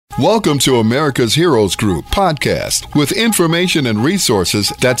Welcome to America's Heroes Group podcast with information and resources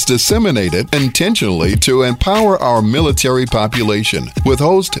that's disseminated intentionally to empower our military population with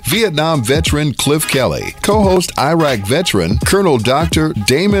host Vietnam veteran Cliff Kelly, co-host Iraq veteran Colonel Dr.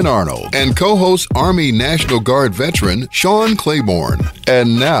 Damon Arnold, and co-host Army National Guard veteran Sean Claiborne.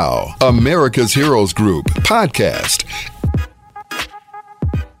 And now, America's Heroes Group podcast.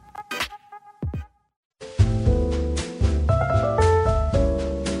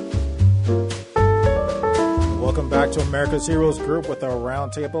 Welcome back to America's Heroes Group with our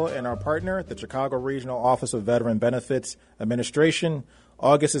Roundtable and our partner, the Chicago Regional Office of Veteran Benefits Administration.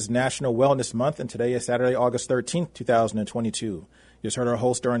 August is National Wellness Month, and today is Saturday, August 13th, 2022. You just heard our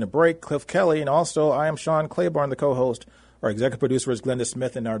host during the break, Cliff Kelly, and also I am Sean Claiborne, the co-host. Our executive producer is Glenda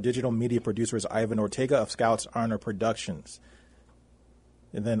Smith, and our digital media producer is Ivan Ortega of Scouts Honor Productions.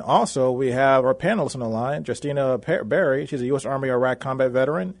 And then also we have our panelists on the line, Justyna Barry. She's a U.S. Army Iraq combat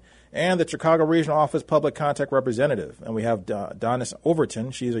veteran and the Chicago Regional Office Public Contact Representative. And we have Donnis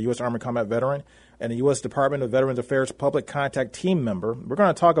Overton. She's a U.S. Army combat veteran and a U.S. Department of Veterans Affairs Public Contact Team member. We're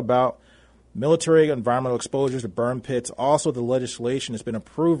going to talk about military environmental exposures to burn pits, also the legislation that's been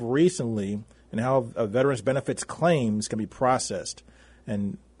approved recently, and how a veterans benefits claims can be processed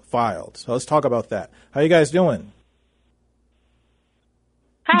and filed. So let's talk about that. How you guys doing?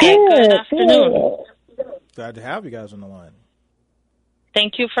 Hi, good afternoon. Glad to have you guys on the line.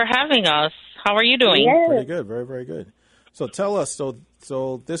 Thank you for having us. How are you doing? Pretty good, very, very good. So tell us,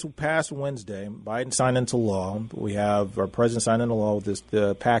 so this past Wednesday, Biden signed into law. We have our president signed into law with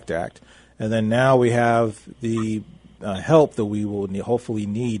the PACT Act. And then now we have the help that we will hopefully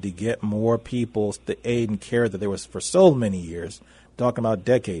need to get more people the aid and care that there was for so many years, talking about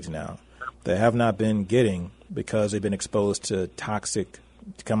decades now, that have not been getting because they've been exposed to toxic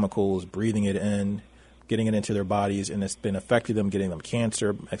chemicals, breathing it in, getting it into their bodies, and it's been affecting them, getting them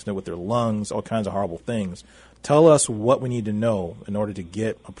cancer, accident with their lungs, all kinds of horrible things. Tell us what we need to know in order to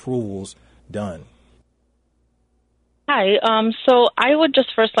get approvals done. Hi. So I would just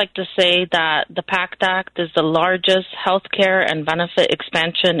first like to say that the PACT Act is the largest healthcare and benefit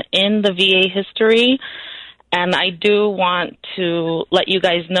expansion in the VA history. And I do want to let you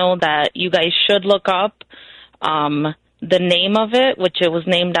guys know that you guys should look up the name of it, which it was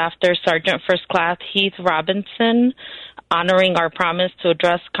named after Sergeant First Class Heath Robinson, honoring our promise to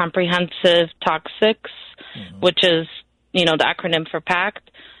address comprehensive toxics, which is, the acronym for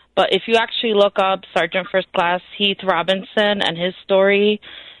PACT. But if you actually look up Sergeant First Class Heath Robinson and his story,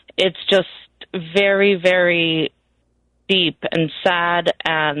 it's just very, very deep and sad.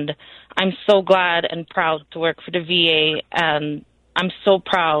 And I'm so glad and proud to work for the VA. And I'm so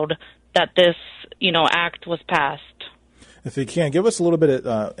proud that this, act was passed. If you can, give us a little bit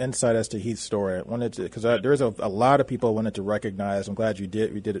of insight as to Heath's story. I wanted to, because there's a lot of people I wanted to recognize. I'm glad you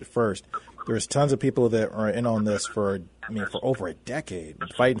did it first. There's tons of people that are in on this for over a decade,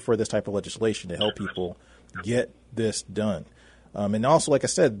 fighting for this type of legislation to help people get this done. And also, like I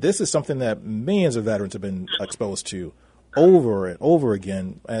said, this is something that millions of veterans have been exposed to over and over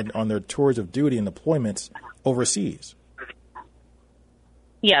again and on their tours of duty and deployments overseas.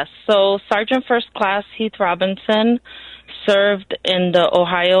 Yes. So Sergeant First Class Heath Robinson served in the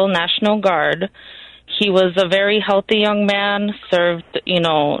Ohio National Guard. He was a very healthy young man, served in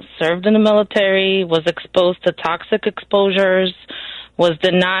the military, was exposed to toxic exposures, was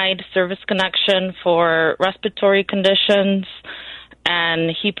denied service connection for respiratory conditions,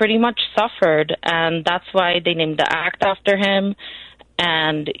 and he pretty much suffered, and that's why they named the act after him,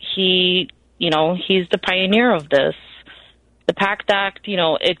 and he's the pioneer of this. The PACT Act,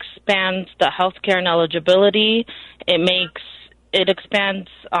 expands the healthcare and eligibility. It expands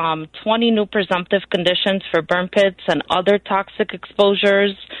 20 new presumptive conditions for burn pits and other toxic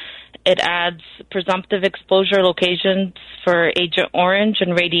exposures. It adds presumptive exposure locations for Agent Orange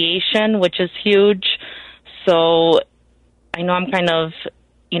and radiation, which is huge. So I know I'm kind of,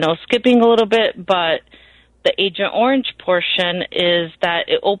 skipping a little bit, but the Agent Orange portion is that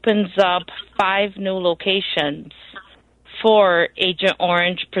it opens up 5 new locations for Agent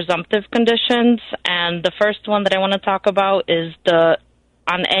Orange presumptive conditions, and the first one that I want to talk about is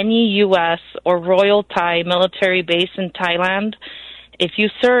on any U.S. or Royal Thai military base in Thailand. If you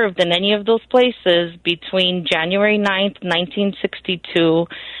served in any of those places between January 9th, 1962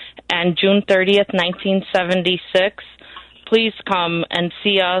 and June 30th, 1976, please come and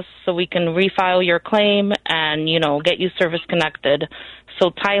see us so we can refile your claim and, get you service connected.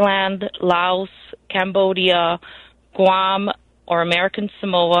 So Thailand, Laos, Cambodia, Guam or American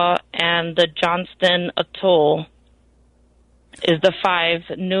Samoa, and the Johnston Atoll is the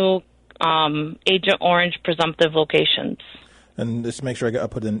 5 new Agent Orange presumptive locations. And just make sure I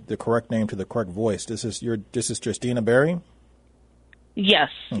put in the correct name to the correct voice. This is Justyna Berry? Yes.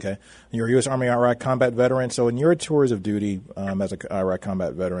 Okay. You're a U.S. Army Iraq combat veteran. So in your tours of duty as an Iraq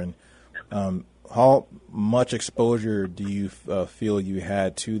combat veteran, how much exposure do you feel you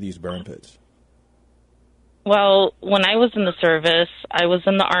had to these burn pits? Well, when I was in the service, I was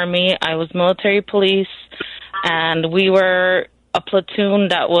in the Army, I was military police, and we were a platoon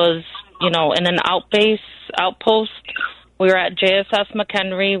that was, in an outpost. We were at JSS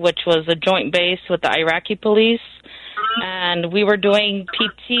McHenry, which was a joint base with the Iraqi police, and we were doing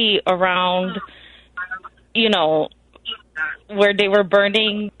PT around, where they were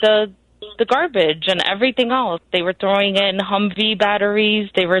burning the garbage and everything else. They were throwing in Humvee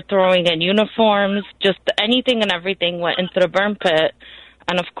batteries. They were throwing in uniforms. Just anything and everything went into the burn pit.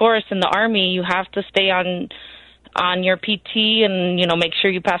 And, of course, in the Army, you have to stay on your PT and, make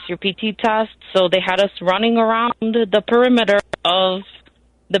sure you pass your PT test. So they had us running around the perimeter of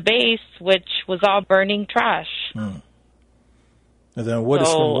the base, which was all burning trash. And then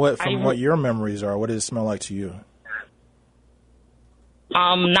what your memories are, what did it smell like to you?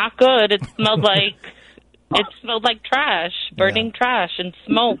 Not good. It smelled like trash, burning trash and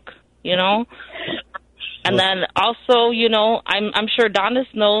smoke, And then also, I'm sure Donnis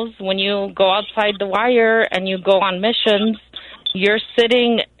knows when you go outside the wire and you go on missions, you're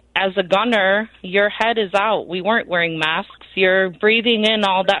sitting as a gunner, your head is out. We weren't wearing masks. You're breathing in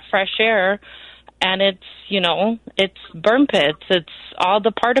all that fresh air, and it's, it's burn pits. It's all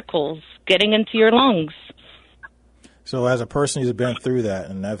the particles getting into your lungs. So as a person who's been through that,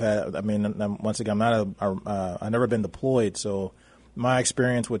 and once again, I've never been deployed, so my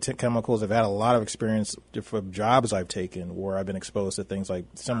experience with chemicals, I've had a lot of experience for jobs I've taken where I've been exposed to things like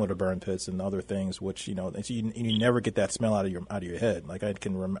similar to burn pits and other things, which you never get that smell out of your head. Like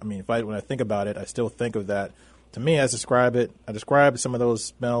when I think about it, I still think of that. To me, I describe some of those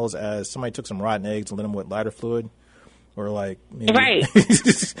smells as somebody took some rotten eggs and lit them with lighter fluid. Or like, maybe, right? you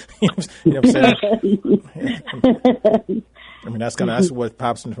know what I'm saying? That's what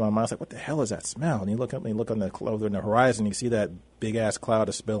pops into my mind. It's like, what the hell is that smell? And you look up and you look on the horizon, you see that big ass cloud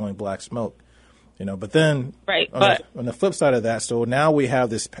of spilling black smoke. But then on the flip side of that, so now we have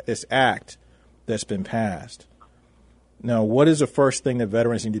this act that's been passed. Now, what is the first thing that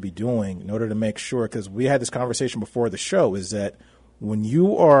veterans need to be doing in order to make sure? Because we had this conversation before the show, is that when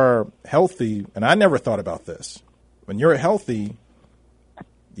you are healthy, and I never thought about this. When you're healthy,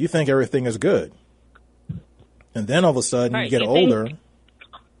 you think everything is good. And then all of a sudden you get older.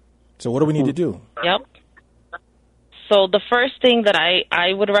 So what do we need to do? Yep. So the first thing that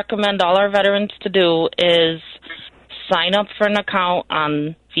I would recommend all our veterans to do is sign up for an account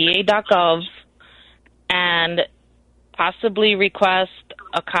on VA.gov and possibly request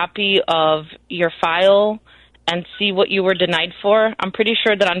a copy of your file and see what you were denied for. I'm pretty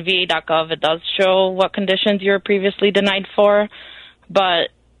sure that on VA.gov it does show what conditions you were previously denied for, but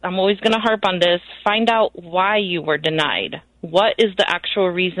I'm always going to harp on this. Find out why you were denied. What is the actual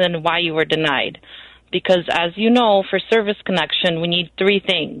reason why you were denied? Because as you know, for service connection, we need three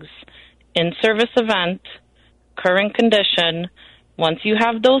things: in-service event, current condition. Once you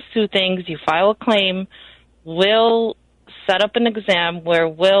have those two things, you file a claim. We'll set up an exam where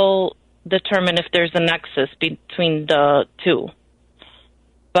we'll determine if there's a nexus between the two.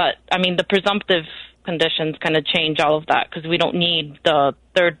 But, the presumptive conditions kind of change all of that because we don't need the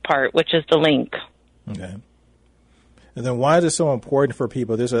third part, which is the link. Okay. And then why is it so important for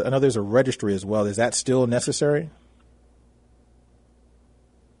people? I know there's a registry as well. Is that still necessary?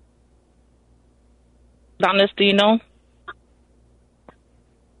 Donnis, do you know?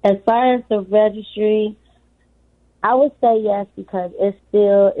 As far as the registry, I would say yes, because it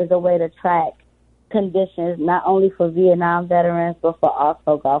still is a way to track conditions, not only for Vietnam veterans, but for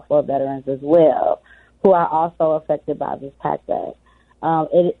also Gulf War veterans as well, who are also affected by this PACT Act.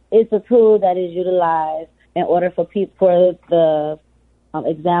 It's a tool that is utilized in order for the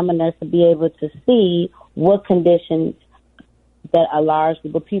examiners to be able to see what conditions that a large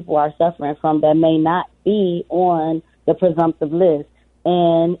group of people are suffering from that may not be on the presumptive list.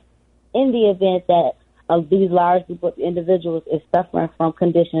 And in the event that these large group of individuals is suffering from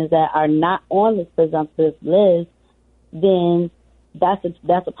conditions that are not on this presumptive list, then that's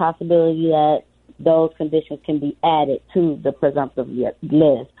a possibility that those conditions can be added to the presumptive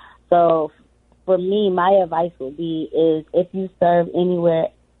list. So for me, my advice would be is if you serve anywhere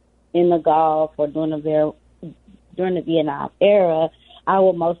in the Gulf or during the Vietnam era, I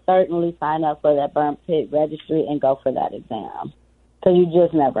will most certainly sign up for that burn pit registry and go for that exam. So you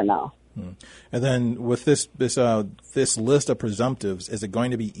just never know. And then with this list of presumptives, is it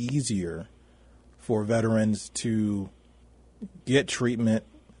going to be easier for veterans to get treatment,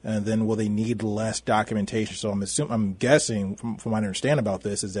 and then will they need less documentation? So I'm guessing from what I understand about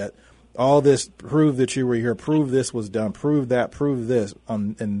this is that all this prove that you were here, prove this was done, prove that, prove this.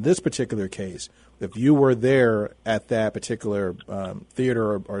 In this particular case, if you were there at that particular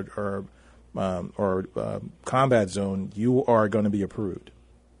theater or combat zone, you are going to be approved.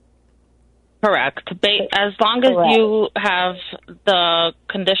 Correct. As long as you have the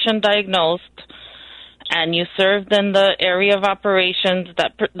condition diagnosed and you served in the area of operations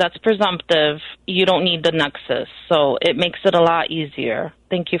that's presumptive, you don't need the nexus. So it makes it a lot easier.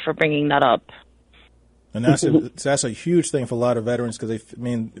 Thank you for bringing that up. And that's a huge thing for a lot of veterans because,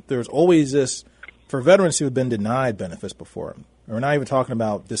 there's always this, for veterans who have been denied benefits before, we're not even talking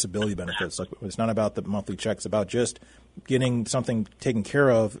about disability benefits. Like, it's not about the monthly checks. It's about just getting something taken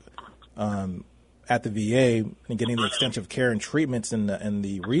care of at the VA and getting the extensive care and treatments and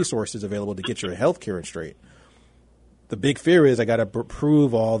the resources available to get your health care in straight. The big fear is I got to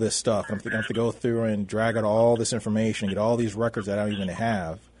prove all this stuff. I have to go through and drag out all this information, get all these records that I don't even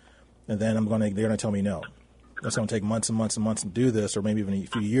have, and then they're going to tell me no. It's going to take months and months and months to do this, or maybe even a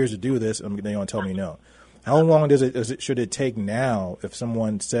few years to do this, and they're going to tell me no. How long should it take now if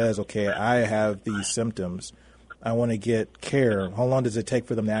someone says, okay, I have these symptoms, I want to get care? How long does it take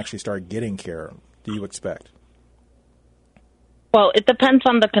for them to actually start getting care, do you expect? Well, it depends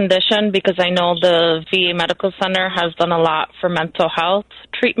on the condition because I know the VA Medical Center has done a lot for mental health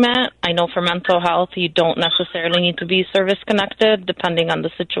treatment. I know for mental health, you don't necessarily need to be service-connected, depending on the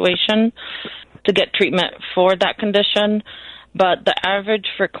situation, to get treatment for that condition. But the average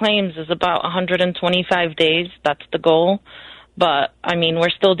for claims is about 125 days. That's the goal. But, we're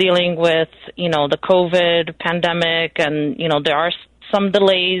still dealing with, the COVID pandemic, and, there are some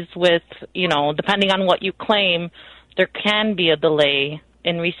delays with, depending on what you claim, there can be a delay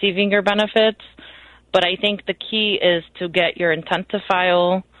in receiving your benefits. But I think the key is to get your intent to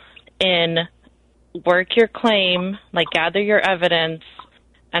file in, work your claim, gather your evidence,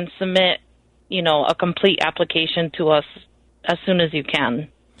 and submit, a complete application to us as soon as you can.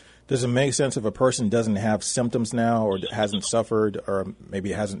 Does it make sense if a person doesn't have symptoms now, or hasn't suffered, or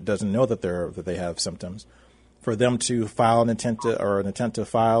maybe doesn't know that they have symptoms, for them to file an intent to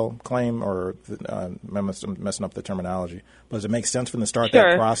file claim? Or I'm messing up the terminology, but does it make sense from the start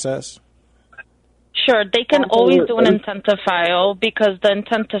that process? Sure, they can always do an intent to file because the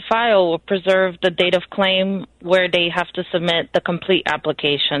intent to file will preserve the date of claim where they have to submit the complete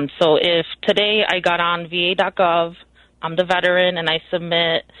application. So if today I got on va.gov, I'm the veteran, and I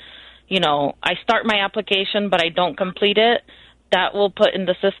submit, I start my application, but I don't complete it, that will put in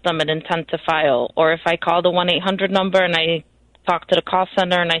the system an intent to file. Or if I call the 1-800 number and I talk to the call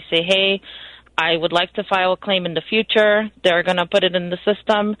center and I say, hey, I would like to file a claim in the future, they're going to put it in the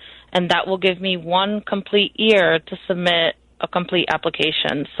system, and that will give me one complete year to submit a complete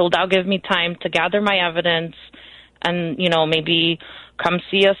application. So that'll give me time to gather my evidence and, maybe come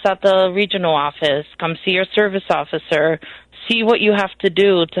see us at the regional office, come see your service officer, see what you have to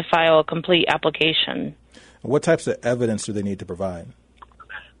do to file a complete application. What types of evidence do they need to provide?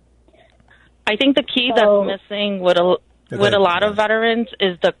 I think the key that's missing with a lot of veterans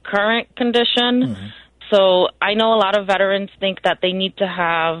is the current condition. Mm-hmm. So I know a lot of veterans think that they need to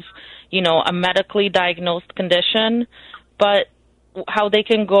have, a medically diagnosed condition, but how they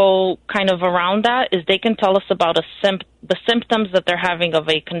can go kind of around that is they can tell us about the symptoms that they're having of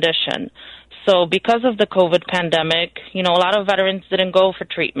a condition. So because of the COVID pandemic, a lot of veterans didn't go for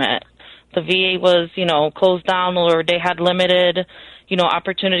treatment. The VA was, closed down, or they had limited,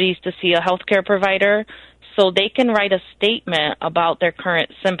 opportunities to see a healthcare provider. So they can write a statement about their current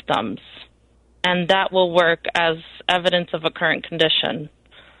symptoms, and that will work as evidence of a current condition,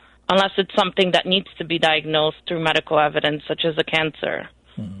 unless it's something that needs to be diagnosed through medical evidence, such as a cancer.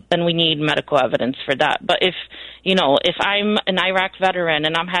 Mm-hmm. Then we need medical evidence for that. But if I'm an Iraq veteran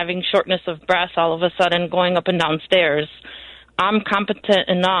and I'm having shortness of breath all of a sudden going up and down stairs, I'm competent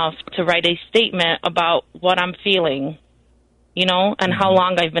enough to write a statement about what I'm feeling, and mm-hmm. how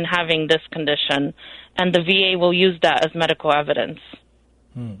long I've been having this condition. And the VA will use that as medical evidence.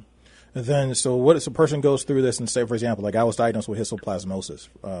 Hmm. And then, so what if a person goes through this and say, for example, I was diagnosed with histoplasmosis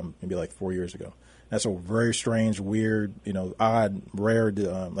maybe 4 years ago. That's a very strange, weird, odd, rare,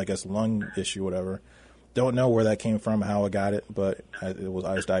 I guess, lung issue, whatever. Don't know where that came from, how I got it, but I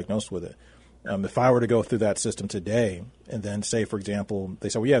was diagnosed with it. If I were to go through that system today and then say, for example, they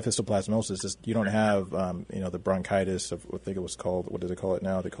say, well, you have histoplasmosis. You don't have, the bronchitis of, I think it was called, what do they call it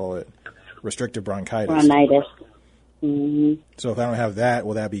now? They call it restrictive bronchitis. Bronchitis. Mm-hmm. So if I don't have that,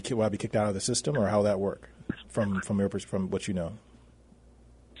 will I be kicked out of the system, or how will that work from what you know?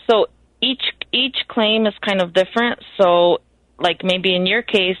 So each claim is kind of different. So like maybe in your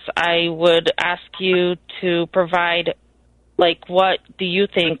case, I would ask you to provide, like, what do you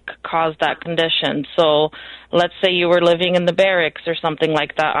think caused that condition? So let's say you were living in the barracks or something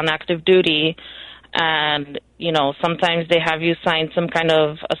like that on active duty, and, you know, sometimes they have you sign some kind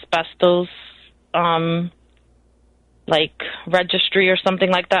of asbestos, like, registry or something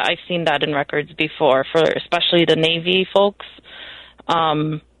like that. I've seen that in records before, for especially the Navy folks.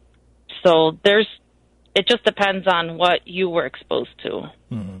 So it just depends on what you were exposed to.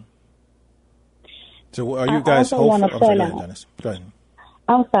 Mm-hmm. So are you guys hopeful? I'm sorry, go ahead, Dennis. Go ahead.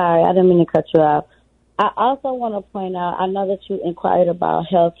 I'm sorry, I didn't mean to cut you off. I also want to point out, I know that you inquired about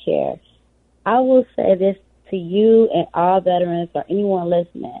health care. I will say this to you and all veterans or anyone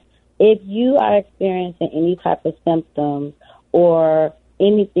listening. If you are experiencing any type of symptoms or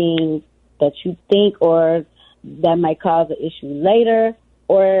anything that you think or that might cause an issue later,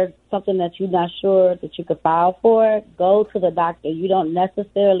 or something that you're not sure that you could file for, go to the doctor. You don't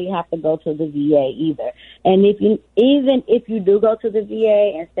necessarily have to go to the VA either. And even if you do go to the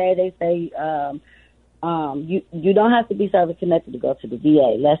VA and they say you don't have to be service connected to go to the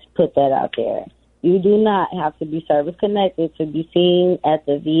VA. Let's put that out there. You do not have to be service connected to be seen at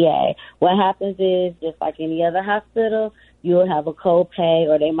the VA. What happens is, just like any other hospital, you'll have a copay,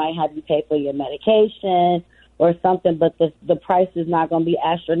 or they might have you pay for your medication or something, but the price is not going to be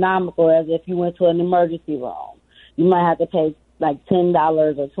astronomical as if you went to an emergency room. You might have to pay like $10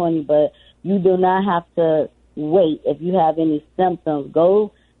 or $20, but you do not have to wait. If you have any symptoms,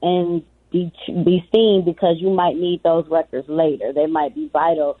 go and be seen, because you might need those records later. They might be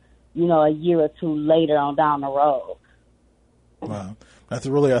vital, a year or two later on down the road. Wow. I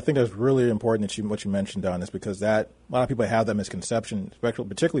think that's really important that what you mentioned, Donnis, because a lot of people have that misconception,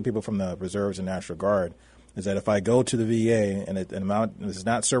 particularly people from the Reserves and National Guard, is that if I go to the VA and an amount is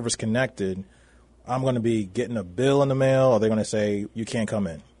not service connected, I'm going to be getting a bill in the mail, or they're going to say you can't come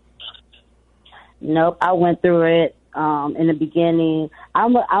in. Nope, I went through it in the beginning. I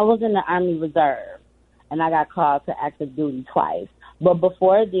was in the Army Reserve, and I got called to active duty twice. But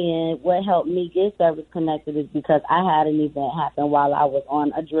before then, what helped me get service connected is because I had an event happen while I was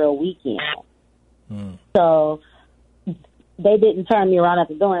on a drill weekend. So they didn't turn me around at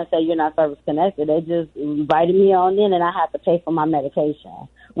the door and say, you're not service connected. They just invited me on in, and I had to pay for my medication,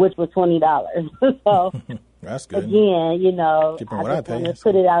 which was $20. So that's good. Again, I just want to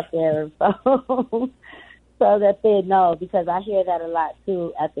put it out there so that they know, because I hear that a lot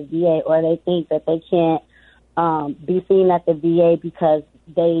too at the VA, or they think that they can't be seen at the VA because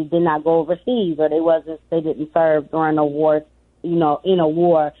they did not go overseas, or they didn't serve during a war, in a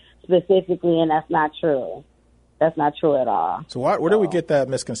war specifically, and that's not true. That's not true at all. So where do we get that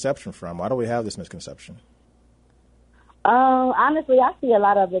misconception from? Why do we have this misconception? Honestly, I see a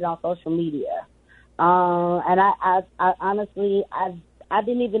lot of it on social media. And I honestly, I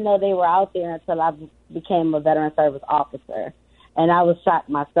didn't even know they were out there until I became a veteran service officer. And I was shocked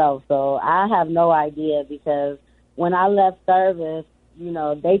myself. So I have no idea, because when I left service,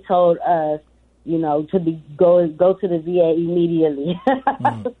 they told us, to go to the VA immediately.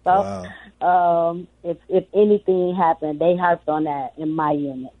 So if anything happened, they harped on that in my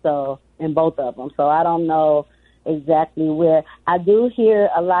unit. So in both of them. So I don't know exactly where. I do hear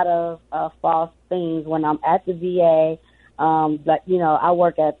a lot of false things when I'm at the VA. But, I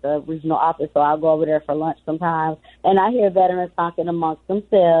work at the regional office, so I'll go over there for lunch sometimes. And I hear veterans talking amongst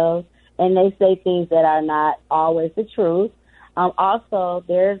themselves, and they say things that are not always the truth. Also,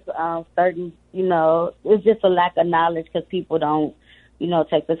 there's certain, it's just a lack of knowledge, because people don't,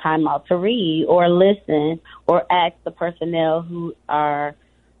 take the time out to read or listen or ask the personnel who are,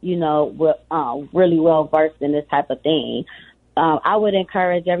 really well versed in this type of thing. I would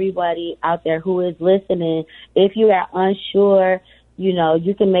encourage everybody out there who is listening, if you are unsure,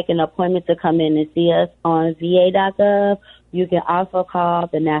 you can make an appointment to come in and see us on VA.gov. You can also call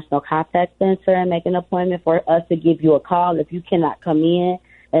the National Contact Center and make an appointment for us to give you a call if you cannot come in,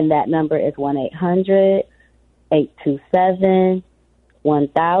 and that number is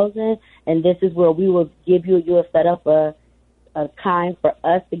 1-800-827-1000. And this is where we will give you set up a time for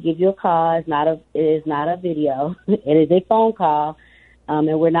us to give you a call. It is not a video. It is a phone call,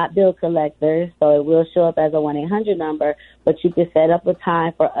 and we're not bill collectors, so it will show up as a 1-800 number, but you can set up a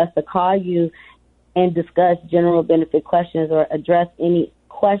time for us to call you and discuss general benefit questions or address any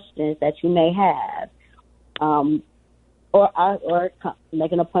questions that you may have, or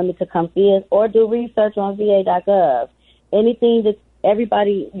make an appointment to come see us, or do research on VA.gov. Anything that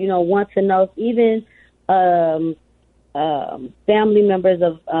everybody, wants to know, even family members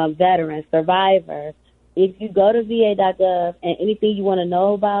of veterans, survivors. If you go to VA.gov and anything you want to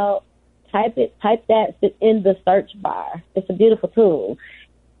know about, type that in the search bar. It's a beautiful tool.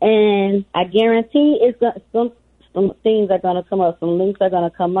 And I guarantee some things are going to come up, some links are going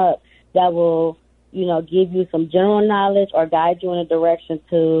to come up that will, give you some general knowledge or guide you in a direction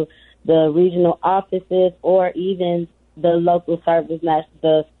to the regional offices or even the local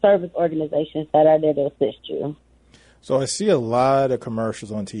the service organizations that are there to assist you. So I see a lot of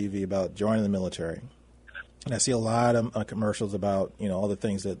commercials on TV about joining the military. And I see a lot of commercials about, all the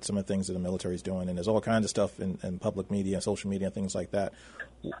things some of the things that the military is doing. And there's all kinds of stuff in public media and social media and things like that.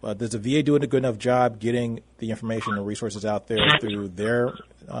 Does the VA do a good enough job getting the information and resources out there through their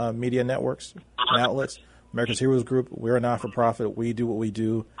media networks and outlets? America's Heroes Group, we're a not-for-profit. We do what we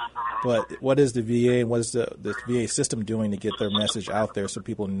do. But what is the VA and what is the VA system doing to get their message out there so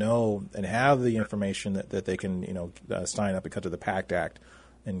people know and have the information that they can, sign up because of the PACT Act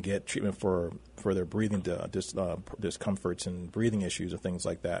and get treatment for their breathing discomforts and breathing issues or things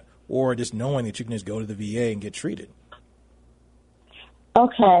like that, or just knowing that you can just go to the VA and get treated?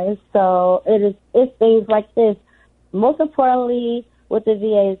 Okay, so it's things like this. Most importantly, what the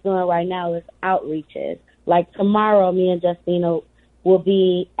VA is doing right now is outreaches. Like tomorrow, me and Justyna will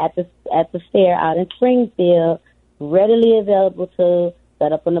be at the fair out in Springfield, readily available to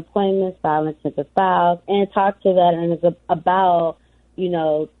set up an appointment, file intensive files, and talk to veterans about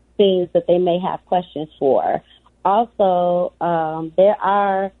things that they may have questions for. Also, there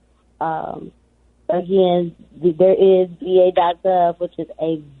is VA.gov, which is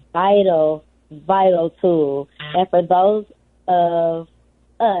a vital tool. And for those of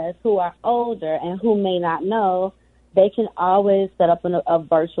us who are older and who may not know, they can always set up a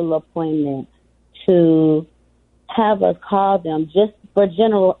virtual appointment to have us call them just for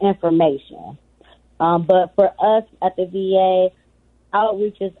general information. But for us at the VA,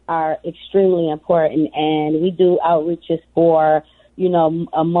 outreaches are extremely important, and we do outreaches for,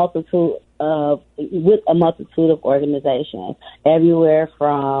 a multitude of organizations, everywhere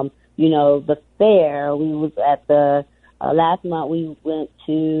from, the fair. We was at the, last month we went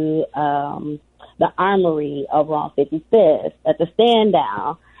to the Armory over on 55th at the stand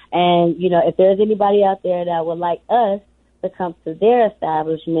down. And, if there's anybody out there that would like us to come to their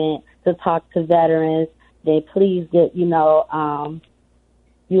establishment to talk to veterans, then please get, you all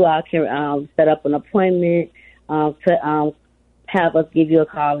can set up an appointment to have us give you a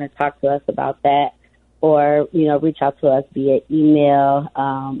call and talk to us about that, or, reach out to us via email.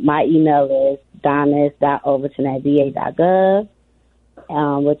 My email is donnis.overton@va.gov,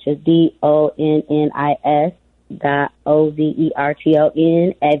 which is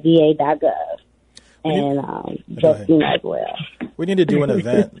DONNIS.OVERTON@va.gov. And Justyna as well. We need to do an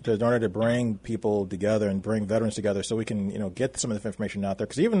event in order to bring people together and bring veterans together so we can, get some of this information out there.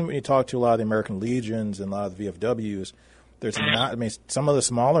 Because even when you talk to a lot of the American Legions and a lot of the VFWs, there's not. Some of the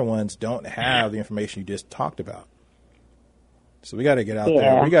smaller ones don't have the information you just talked about. So we got to get out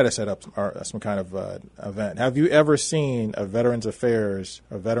there. We got to set up some kind of event. Have you ever seen a Veterans Affairs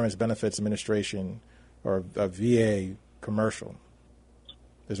or Veterans Benefits Administration or a VA commercial?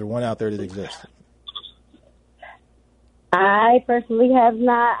 Is there one out there that exists? I personally have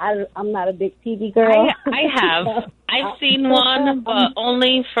not. I'm not a big TV girl. I have. I've seen one, but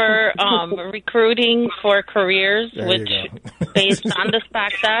only for recruiting for careers, which based on the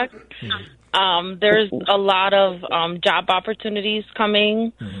PACT Act. There's a lot of job opportunities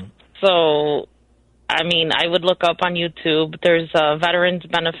coming. Mm-hmm. So, I would look up on YouTube. There's a Veterans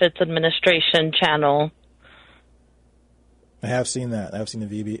Benefits Administration channel. I have seen that. I've seen the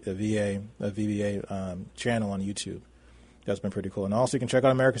VBA channel on YouTube. That's been pretty cool. And also you can check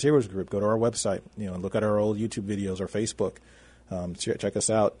out America's Heroes Group. Go to our website, and look at our old YouTube videos or Facebook. Check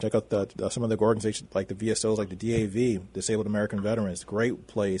us out. Check out some of the organizations like the VSOs, like the DAV, Disabled American Veterans. Great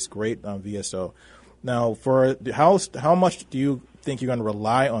place, great VSO. Now, for how much do you think you're going to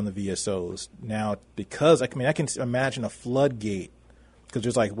rely on the VSOs now? Because I can imagine a floodgate. Because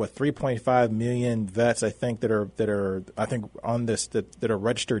there's 3.5 million vets I think that are on this that are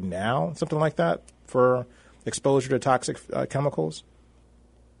registered now, something like that, for exposure to toxic chemicals?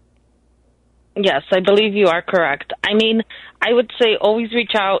 Yes, I believe you are correct. I would say always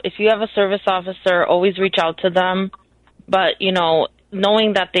reach out. If you have a service officer, always reach out to them. But,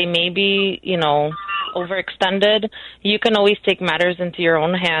 knowing that they may be, overextended, you can always take matters into your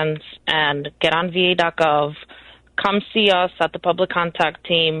own hands and get on VA.gov. Come see us at the public contact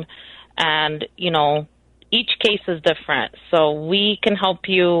team. And, each case is different. So we can help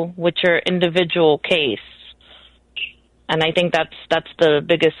you with your individual case. And I think that's the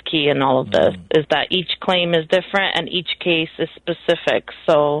biggest key in all of this, is that each claim is different and each case is specific.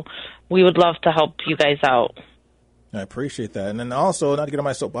 So we would love to help you guys out. I appreciate that. And then also, not to get on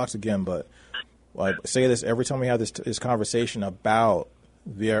my soapbox again, but I say this every time we have this conversation about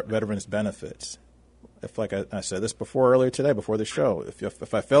veterans benefits. If, like I said this earlier today, before the show,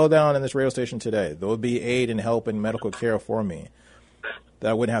 if I fell down in this radio station today, there would be aid and help and medical care for me.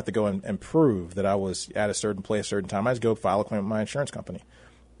 That I wouldn't have to go and prove that I was at a certain place, certain time. I just go file a claim with my insurance company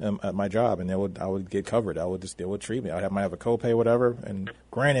at my job, and I would get covered. They would treat me. I might have a copay, whatever. And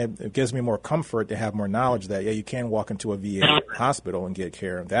granted, it gives me more comfort to have more knowledge that you can walk into a VA hospital and get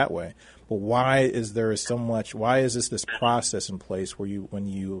care that way. But why is there so much? Why is this process in place where when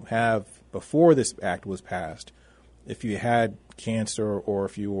you have, before this act was passed, if you had cancer or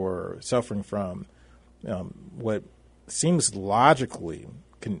if you were suffering from what seems logically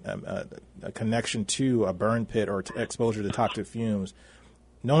a connection to a burn pit or exposure to toxic fumes,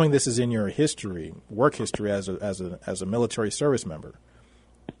 knowing this is in your history, work history as a military service member,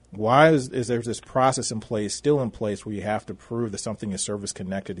 why is there this process still in place where you have to prove that something is service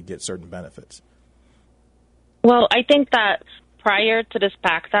connected to get certain benefits? Well, I think that prior to this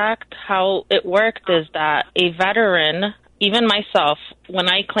PACT Act, how it worked is that a veteran, even myself, when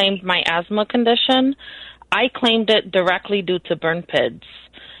I claimed my asthma condition, I claimed it directly due to burn pits.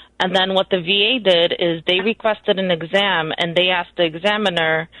 And then what the VA did is they requested an exam, and they asked the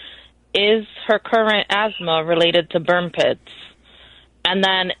examiner, is her current asthma related to burn pits? And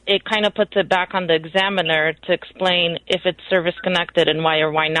then it kind of puts it back on the examiner to explain if it's service-connected and why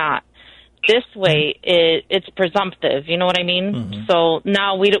or why not. This way, it's presumptive, you know what I mean? Mm-hmm. So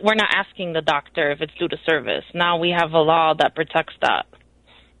now we're not asking the doctor if it's due to service. Now we have a law that protects that.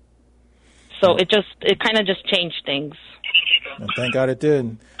 So it kind of just changed things. And thank God it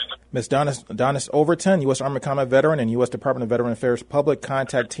did. Ms. Donnis Overton, U.S. Army Combat Veteran and U.S. Department of Veteran Affairs Public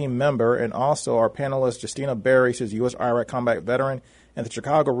Contact Team member, and also our panelist, Justyna Berry, she's U.S. Iraq Combat Veteran and the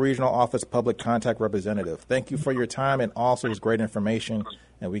Chicago Regional Office Public Contact Representative. Thank you for your time and also this great information.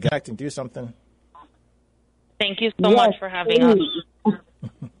 And we got to do something. Thank you so much for having us.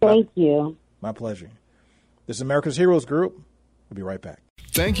 Thank you. My pleasure. This is America's Heroes Group. We'll be right back.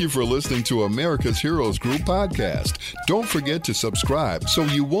 Thank you for listening to America's Heroes Group podcast. Don't forget to subscribe so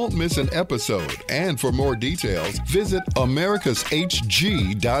you won't miss an episode. And for more details, visit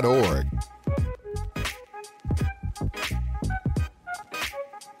americashg.org.